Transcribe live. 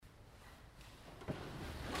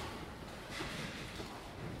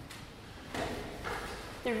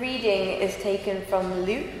The reading is taken from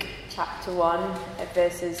Luke chapter 1,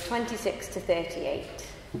 verses 26 to 38.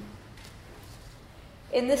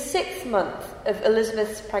 In the 6th month of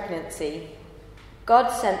Elizabeth's pregnancy, God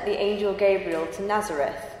sent the angel Gabriel to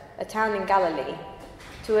Nazareth, a town in Galilee,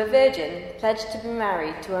 to a virgin pledged to be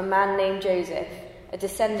married to a man named Joseph, a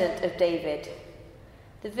descendant of David.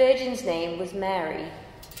 The virgin's name was Mary.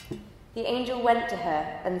 The angel went to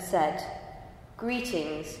her and said,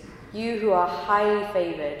 "Greetings, you who are highly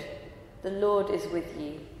favoured. The Lord is with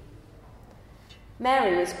you."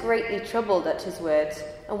 Mary was greatly troubled at his words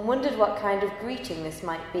and wondered what kind of greeting this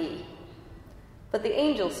might be. But the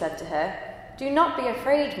angel said to her, "Do not be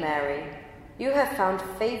afraid, Mary. You have found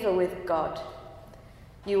favour with God.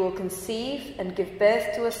 You will conceive and give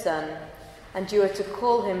birth to a son, and you are to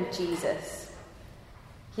call him Jesus.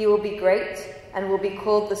 He will be great and will be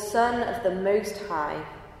called the Son of the Most High.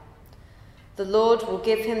 The Lord will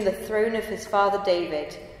give him the throne of his father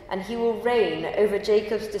David, and he will reign over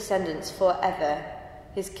Jacob's descendants forever.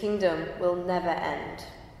 His kingdom will never end."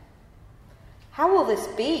 "How will this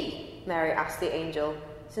be?" Mary asked the angel,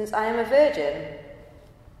 "since I am a virgin?"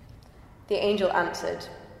 The angel answered,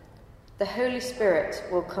 "The Holy Spirit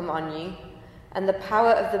will come on you, and the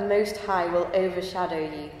power of the Most High will overshadow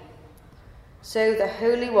you. So the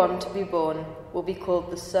Holy One to be born will be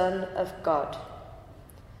called the Son of God.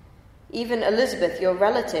 Even Elizabeth, your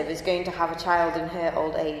relative, is going to have a child in her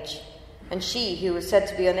old age, and she, who was said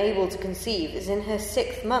to be unable to conceive, is in her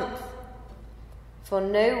 6th month. For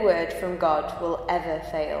no word from God will ever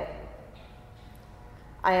fail."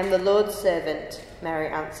 "I am the Lord's servant," Mary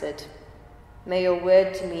answered. "May your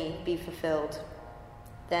word to me be fulfilled."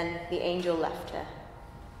 Then the angel left her.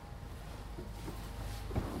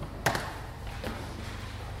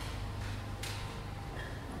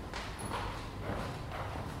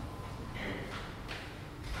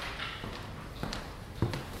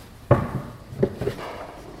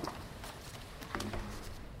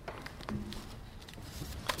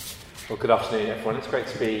 Well, good afternoon, everyone. It's great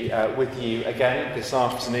to be with you again this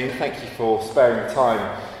afternoon. Thank you for sparing the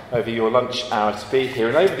time over your lunch hour to be here.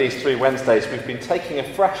 And over these 3 Wednesdays, we've been taking a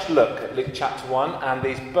fresh look at Luke chapter 1 and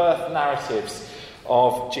these birth narratives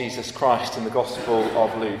of Jesus Christ in the Gospel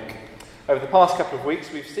of Luke. Over the past couple of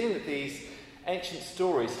weeks, we've seen that these ancient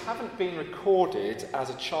stories haven't been recorded as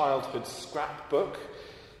a childhood scrapbook,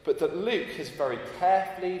 but that Luke has very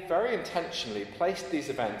carefully, very intentionally placed these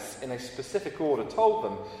events in a specific order, told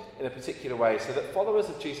them in a particular way, so that followers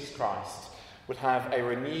of Jesus Christ would have a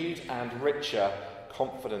renewed and richer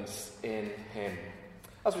confidence in him.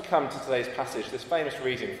 As we come to today's passage, this famous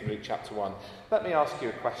reading from Luke chapter 1, let me ask you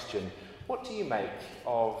a question. What do you make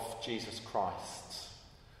of Jesus Christ?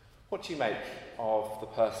 What do you make of the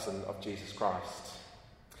person of Jesus Christ?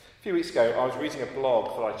 A few weeks ago, I was reading a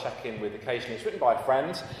blog that I check in with occasionally. It's written by a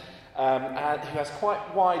friend and who has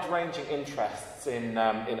quite wide-ranging interests in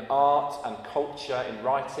art and culture, in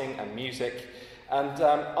writing and music, and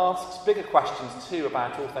asks bigger questions too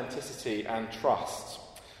about authenticity and trust.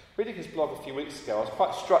 Reading his blog a few weeks ago, I was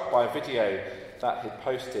quite struck by a video that he'd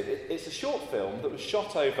posted. It's a short film that was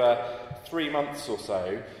shot over 3 months or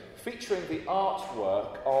so, featuring the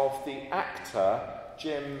artwork of the actor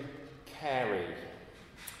Jim Carrey.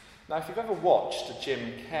 Now, if you've ever watched a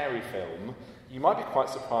Jim Carrey film, you might be quite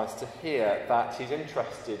surprised to hear that he's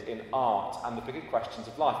interested in art and the bigger questions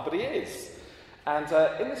of life, but he is. And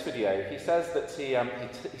in this video, he says that he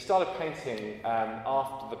started painting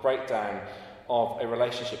after the breakdown of a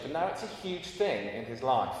relationship, and now it's a huge thing in his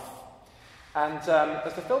life. And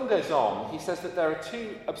as the film goes on, he says that there are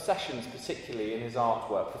 2 obsessions particularly in his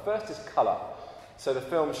artwork. The first is colour. So the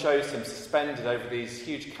film shows him suspended over these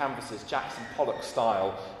huge canvases, Jackson Pollock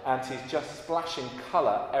style, and he's just splashing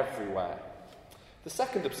colour everywhere. The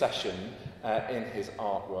second obsession in his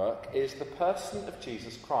artwork is the person of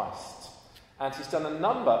Jesus Christ. And he's done a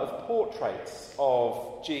number of portraits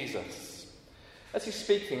of Jesus. As he's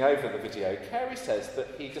speaking over the video, Carey says that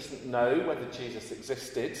he doesn't know whether Jesus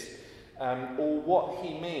existed or what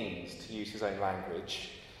he means, to use his own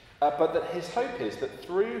language, but that his hope is that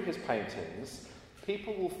through his paintings,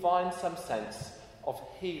 people will find some sense of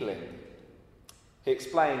healing. He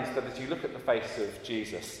explains that as you look at the face of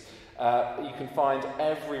Jesus, you can find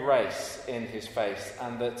every race in his face,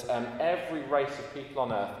 and that every race of people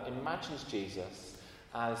on earth imagines Jesus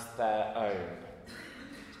as their own.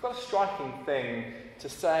 It's quite a striking thing to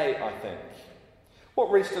say, I think.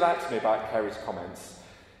 What really stood out to me about Carey's comments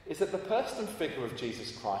is that the person and figure of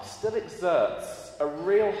Jesus Christ still exerts a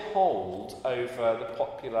real hold over the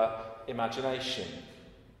popular imagination.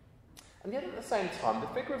 And yet at the same time, the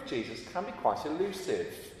figure of Jesus can be quite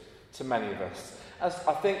elusive. to many of us. As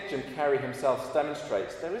I think Jim Carrey himself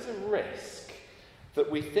demonstrates, there is a risk that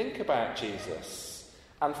we think about Jesus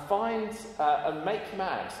and find and make him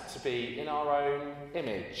out to be in our own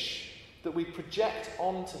image, that we project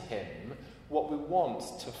onto him what we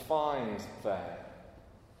want to find there.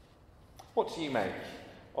 What do you make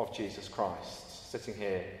of Jesus Christ sitting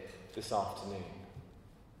here this afternoon?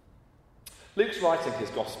 Luke's writing his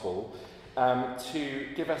gospel to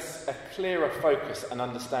give us a clearer focus and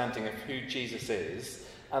understanding of who Jesus is,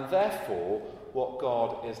 and therefore what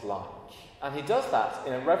God is like. And he does that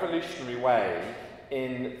in a revolutionary way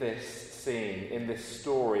in this scene, in this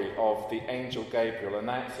story of the angel Gabriel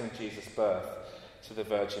announcing Jesus' birth to the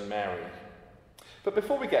Virgin Mary. But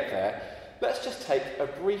before we get there, let's just take a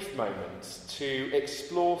brief moment to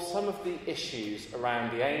explore some of the issues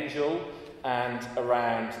around the angel and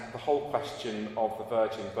around the whole question of the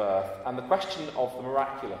virgin birth and the question of the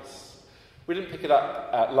miraculous. We didn't pick it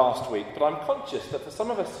up last week, but I'm conscious that for some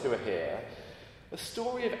of us who are here, the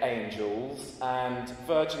story of angels and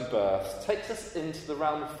virgin births takes us into the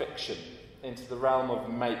realm of fiction, into the realm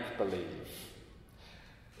of make-believe.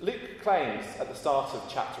 Luke claims at the start of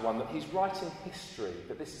chapter 1 that he's writing history,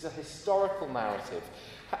 that this is a historical narrative.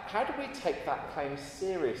 How do we take that claim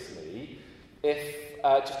seriously if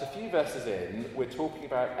just a few verses in we're talking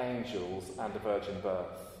about angels and a virgin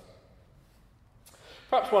birth?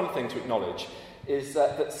 Perhaps one thing to acknowledge is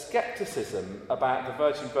that scepticism about the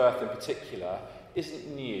virgin birth in particular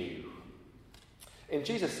isn't new. In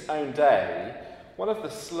Jesus' own day, one of the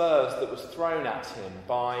slurs that was thrown at him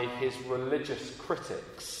by his religious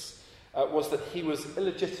critics was that he was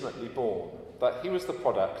illegitimately born, that he was the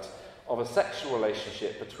product of a sexual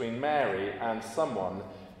relationship between Mary and someone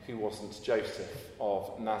who wasn't Joseph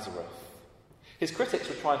of Nazareth. His critics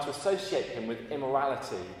were trying to associate him with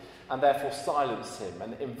immorality and therefore silence him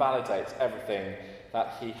and invalidate everything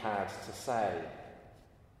that he had to say.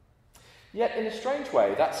 Yet, in a strange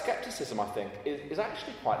way, that scepticism, I think, is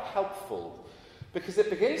actually quite helpful, because it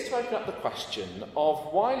begins to open up the question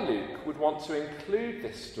of why Luke would want to include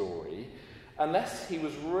this story unless he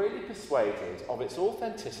was really persuaded of its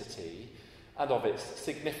authenticity and of its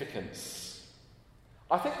significance.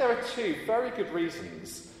 I think there are two very good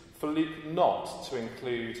reasons for Luke not to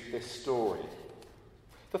include this story.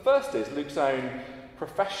 The first is Luke's own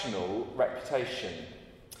professional reputation.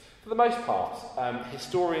 For the most part,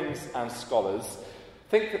 historians and scholars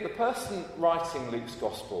think that the person writing Luke's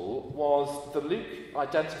Gospel was the Luke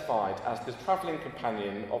identified as the travelling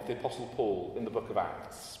companion of the Apostle Paul in the book of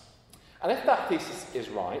Acts. And if that thesis is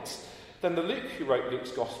right, then the Luke who wrote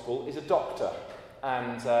Luke's Gospel is a doctor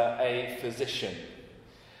and a physician.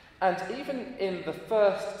 And even in the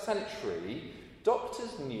first century,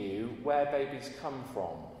 doctors knew where babies come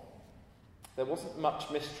from. There wasn't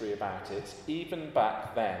much mystery about it, even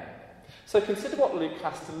back then. So consider what Luke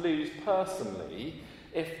has to lose personally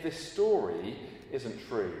if this story isn't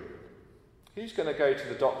true. Who's going to go to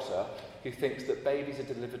the doctor who thinks that babies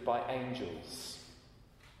are delivered by angels?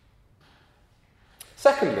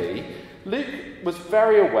 Secondly, Luke was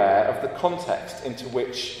very aware of the context into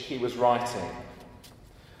which he was writing.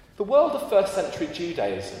 The world of first century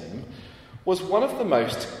Judaism was one of the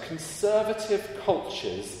most conservative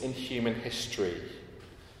cultures in human history.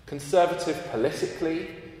 Conservative politically,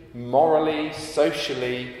 morally,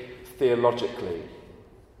 socially, theologically.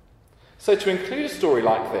 So to include a story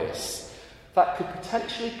like this, that could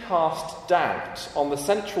potentially cast doubt on the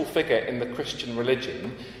central figure in the Christian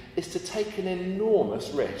religion, is to take an enormous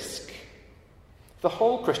risk. The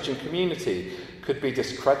whole Christian community could be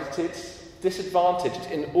discredited,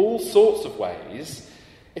 disadvantaged in all sorts of ways,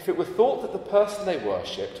 if it were thought that the person they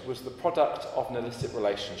worshipped was the product of an illicit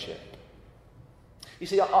relationship. You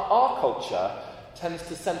see, our culture tends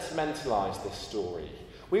to sentimentalise this story.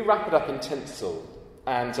 We wrap it up in tinsel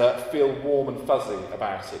and feel warm and fuzzy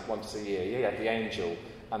about it once a year. Yeah, the angel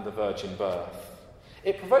and the virgin birth.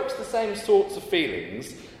 It provokes the same sorts of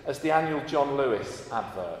feelings as the annual John Lewis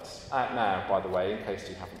advert, out now, by the way, in case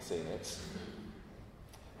you haven't seen it.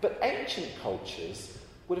 But ancient cultures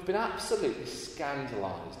would have been absolutely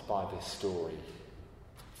scandalised by this story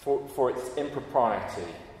for its impropriety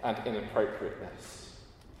and inappropriateness.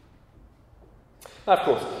 Now, of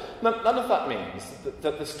course, none of that means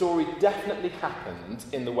that the story definitely happened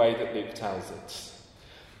in the way that Luke tells it.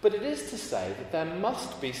 But it is to say that there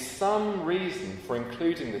must be some reason for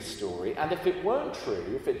including this story, and if it weren't true,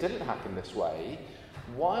 if it didn't happen this way,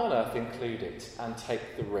 why on earth include it and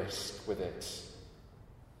take the risk with it?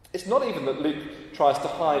 It's not even that Luke tries to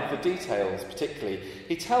hide the details particularly.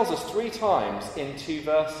 He tells us 3 times in 2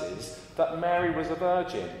 verses that Mary was a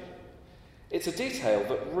virgin. It's a detail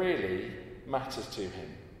that really matters to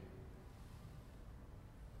him.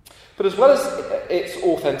 But as well as its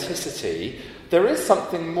authenticity, there is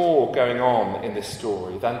something more going on in this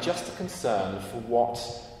story than just a concern for what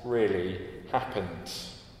really happened.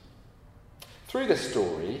 Through this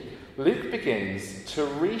story, Luke begins to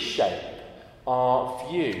reshape our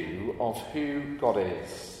view of who God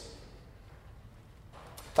is.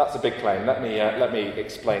 That's a big claim. Let me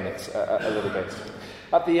explain it a little bit.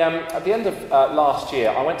 At the end of last year,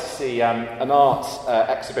 I went to see an art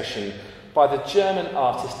exhibition by the German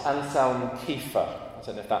artist Anselm Kiefer. I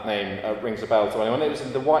don't know if that name rings a bell to anyone. It was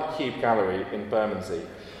in the White Cube Gallery in Bermondsey.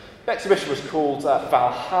 The exhibition was called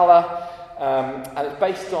Valhalla, and it's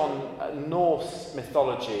based on Norse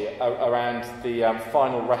mythology around the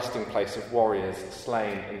final resting place of warriors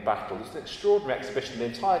slain in battle. It's an extraordinary exhibition. The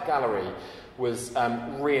entire gallery was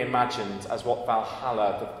reimagined as what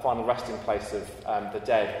Valhalla, the final resting place of the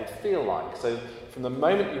dead, would feel like. So from the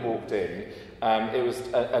moment you walked in, it was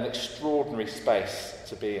an extraordinary space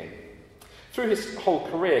to be in. Through his whole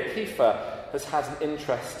career, Kiefer has had an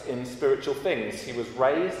interest in spiritual things. He was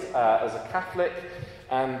raised as a Catholic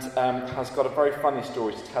and has got a very funny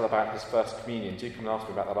story to tell about his first communion. Do come and ask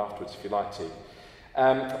me about that afterwards if you'd like to.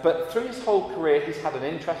 But through his whole career, he's had an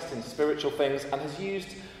interest in spiritual things and has used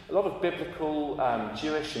a lot of biblical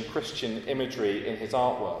Jewish and Christian imagery in his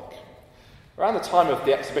artwork. Around the time of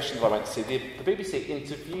the exhibition that I went to see, the BBC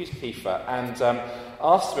interviewed Kiefer and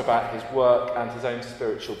asked him about his work and his own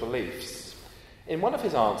spiritual beliefs. In one of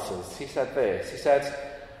his answers, he said this. He said,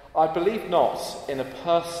 "I believe not in a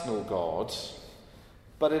personal God,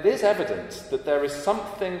 but it is evident that there is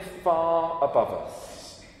something far above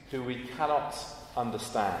us who we cannot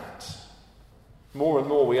understand. More and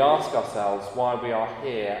more we ask ourselves why we are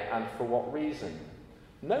here and for what reason.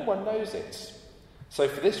 No one knows it. So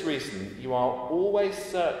for this reason, you are always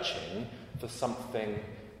searching for something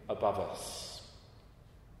above us."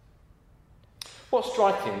 What's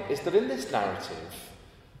striking is that in this narrative,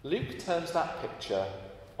 Luke turns that picture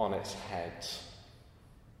on its head.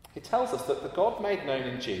 He tells us that the God made known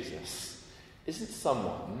in Jesus isn't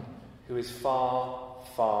someone who is far,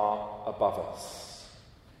 far above us.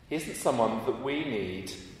 He isn't someone that we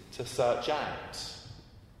need to search out.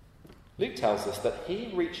 Luke tells us that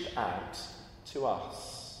he reached out to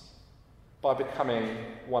us by becoming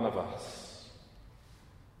one of us.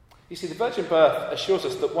 You see, the virgin birth assures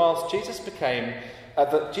us that whilst Jesus became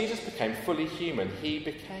fully human, he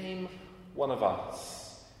became one of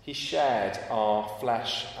us. He shared our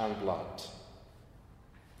flesh and blood.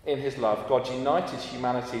 In his love, God united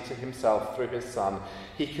humanity to himself through his Son.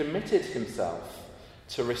 He committed himself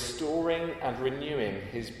to restoring and renewing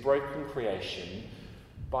his broken creation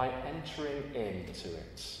by entering into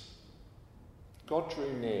it. God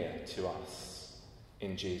drew near to us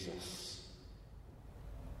in Jesus.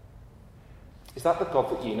 Is that the God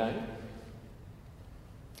that you know?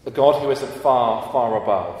 A God who isn't far, far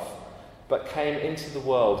above, but came into the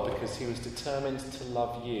world because he was determined to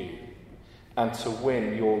love you and to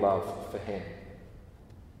win your love for him.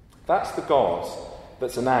 That's the God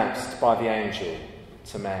that's announced by the angel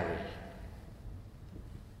to Mary.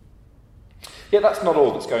 Yet that's not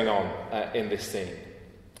all that's going on in this scene.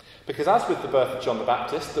 Because as with the birth of John the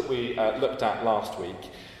Baptist that we looked at last week,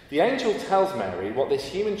 the angel tells Mary what this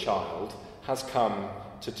human child has come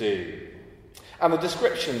to do. And the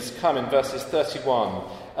descriptions come in verses 31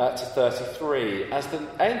 to 33 as the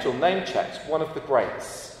angel name-checks one of the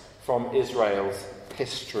greats from Israel's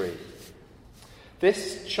history.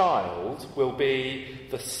 This child will be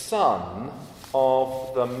the Son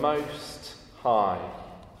of the Most High.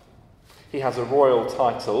 He has a royal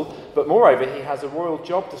title, but moreover he has a royal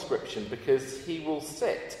job description because he will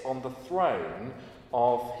sit on the throne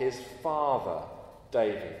of his father,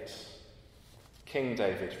 David. King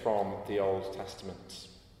David from the Old Testament.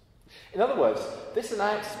 In other words, this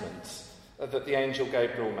announcement that the angel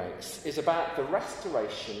Gabriel makes is about the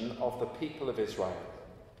restoration of the people of Israel.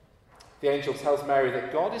 The angel tells Mary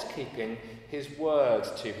that God is keeping his word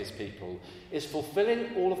to his people, is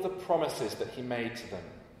fulfilling all of the promises that he made to them.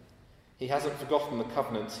 He hasn't forgotten the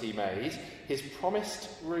covenants he made. His promised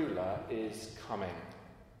ruler is coming.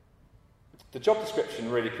 The job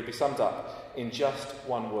description really could be summed up in just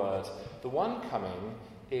one word. The one coming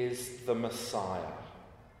is the Messiah.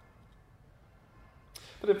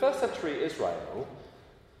 But in first century Israel,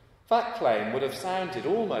 that claim would have sounded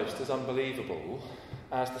almost as unbelievable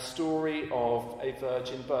as the story of a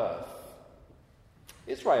virgin birth.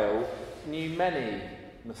 Israel knew many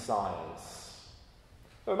messiahs.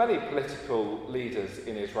 There were many political leaders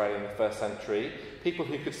in Israel in the first century, people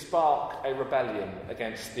who could spark a rebellion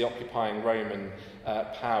against the occupying Roman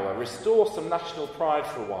power, restore some national pride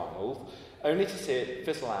for a while, only to see it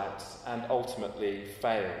fizzle out and ultimately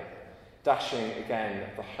fail. dashing again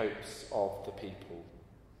the hopes of the people.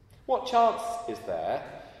 What chance is there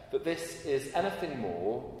that this is anything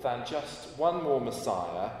more than just one more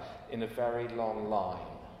Messiah in a very long line?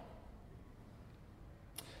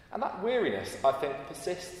 And that weariness, I think,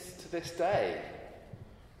 persists to this day.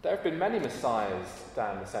 There have been many messiahs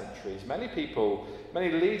down the centuries, many people,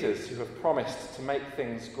 many leaders who have promised to make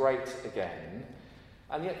things great again,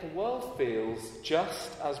 and yet the world feels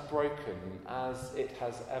just as broken as it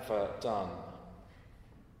has ever done.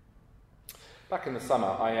 Back in the summer,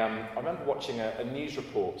 I remember watching a news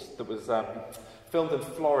report that was filmed in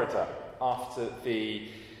Florida after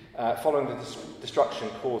following the destruction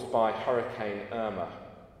caused by Hurricane Irma.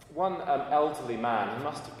 One elderly man, he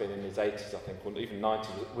must have been in his 80s, I think, or even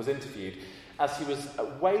 90s, was interviewed as he was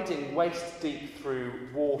wading waist deep through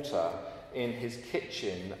water in his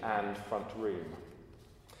kitchen and front room.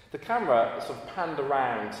 The camera sort of panned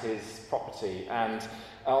around his property, and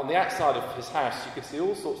on the outside of his house you could see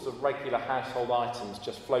all sorts of regular household items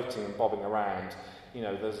just floating and bobbing around. You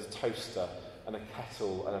know, there's a toaster and a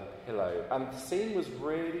kettle and a pillow, and the scene was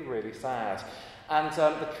really, really sad. And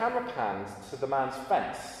the camera panned to the man's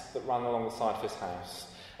fence that ran along the side of his house.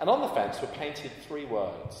 And on the fence were painted 3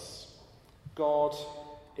 words: God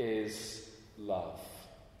is love.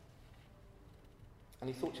 And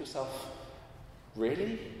you thought to yourself,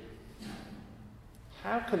 really?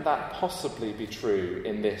 How can that possibly be true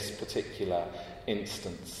in this particular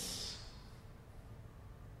instance?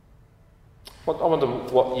 I wonder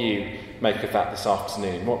what you make of that this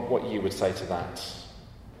afternoon, what you would say to that.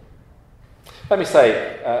 Let me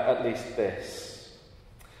say at least this.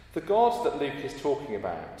 The God that Luke is talking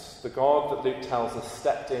about, the God that Luke tells us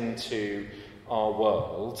stepped into our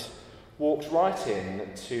world, walked right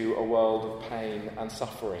into a world of pain and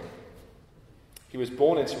suffering. He was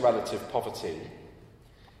born into relative poverty.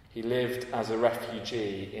 He lived as a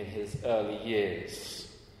refugee in his early years.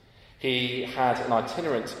 He had an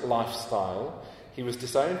itinerant lifestyle. He was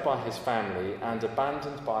disowned by his family and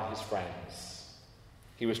abandoned by his friends.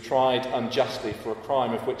 He was tried unjustly for a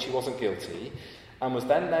crime of which he wasn't guilty, and was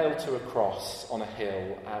then nailed to a cross on a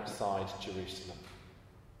hill outside Jerusalem.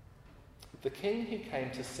 The king who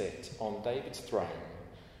came to sit on David's throne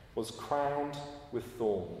was crowned with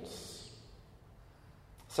thorns,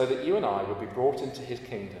 so that you and I would be brought into his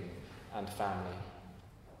kingdom and family.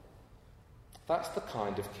 That's the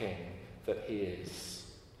kind of king that he is.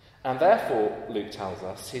 And therefore, Luke tells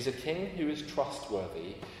us, he's a king who is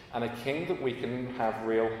trustworthy and a king that we can have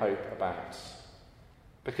real hope about.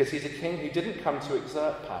 Because he's a king who didn't come to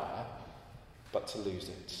exert power, but to lose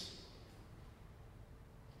it.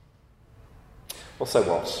 Well, so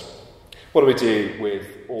what? What do we do with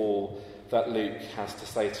all that Luke has to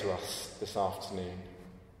say to us this afternoon?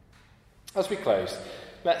 As we close,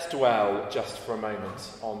 let's dwell just for a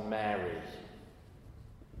moment on Mary.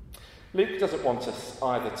 Luke doesn't want us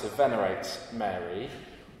either to venerate Mary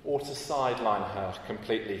or to sideline her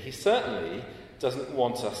completely. He certainly doesn't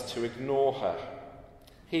want us to ignore her.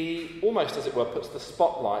 He almost, as it were, puts the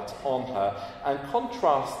spotlight on her and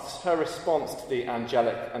contrasts her response to the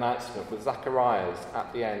angelic announcement with Zachariah's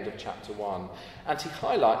at the end of chapter 1. And he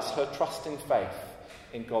highlights her trusting faith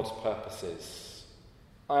in God's purposes.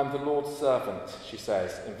 I am the Lord's servant, she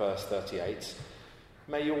says in verse 38.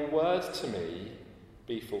 May your word to me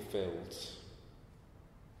be fulfilled.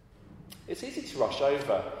 It's easy to rush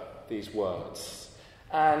over these words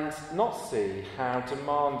and not see how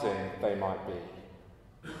demanding they might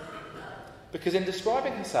be. Because in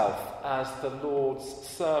describing herself as the Lord's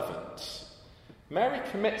servant, Mary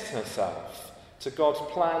commits herself to God's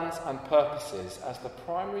plans and purposes as the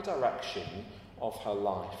primary direction of her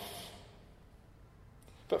life.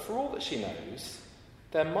 But for all that she knows,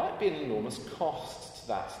 there might be an enormous cost to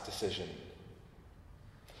that decision.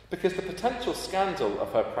 Because the potential scandal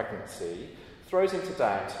of her pregnancy throws into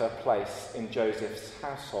doubt her place in Joseph's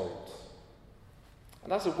household.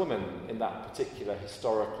 And as a woman in that particular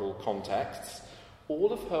historical context,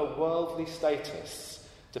 all of her worldly status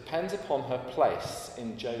depends upon her place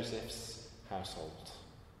in Joseph's household.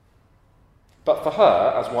 But for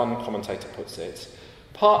her, as one commentator puts it,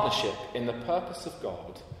 partnership in the purpose of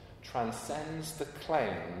God transcends the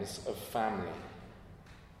claims of family.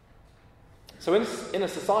 So in a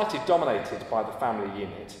society dominated by the family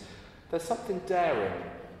unit, there's something daring,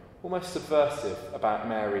 almost subversive about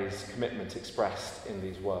Mary's commitment expressed in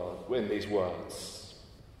these words.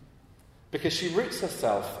 Because she roots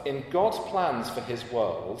herself in God's plans for his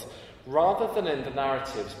world rather than in the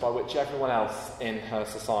narratives by which everyone else in her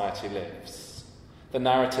society lives. The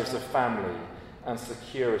narratives of family and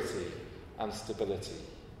security and stability.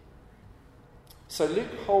 So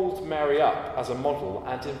Luke holds Mary up as a model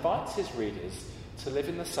and invites his readers to live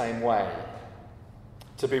in the same way,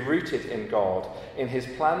 to be rooted in God, in his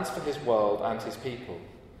plans for his world and his people,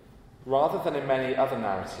 rather than in many other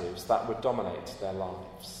narratives that would dominate their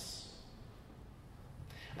lives.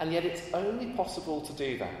 And yet it's only possible to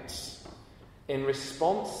do that in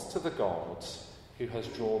response to the God who has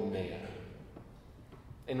drawn near,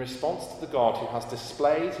 in response to the God who has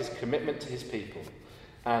displayed his commitment to his people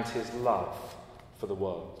and his love for the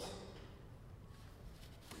world.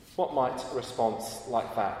 What might a response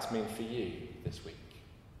like that mean for you this week?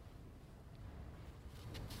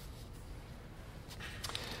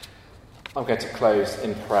 I'm going to close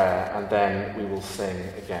in prayer and then we will sing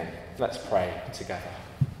again. Let's pray together.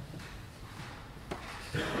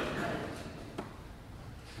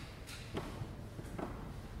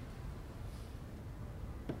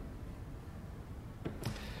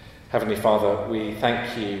 Heavenly Father, we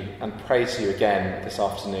thank you and praise you again this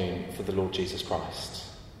afternoon for the Lord Jesus Christ.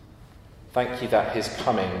 Thank you that his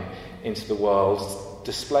coming into the world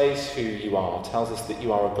displays who you are, tells us that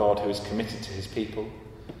you are a God who is committed to his people,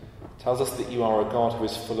 tells us that you are a God who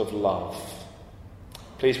is full of love.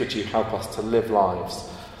 Please would you help us to live lives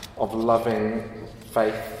of loving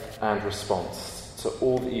faith and response to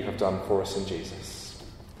all that you have done for us in Jesus.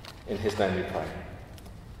 In his name we pray.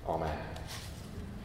 Amen.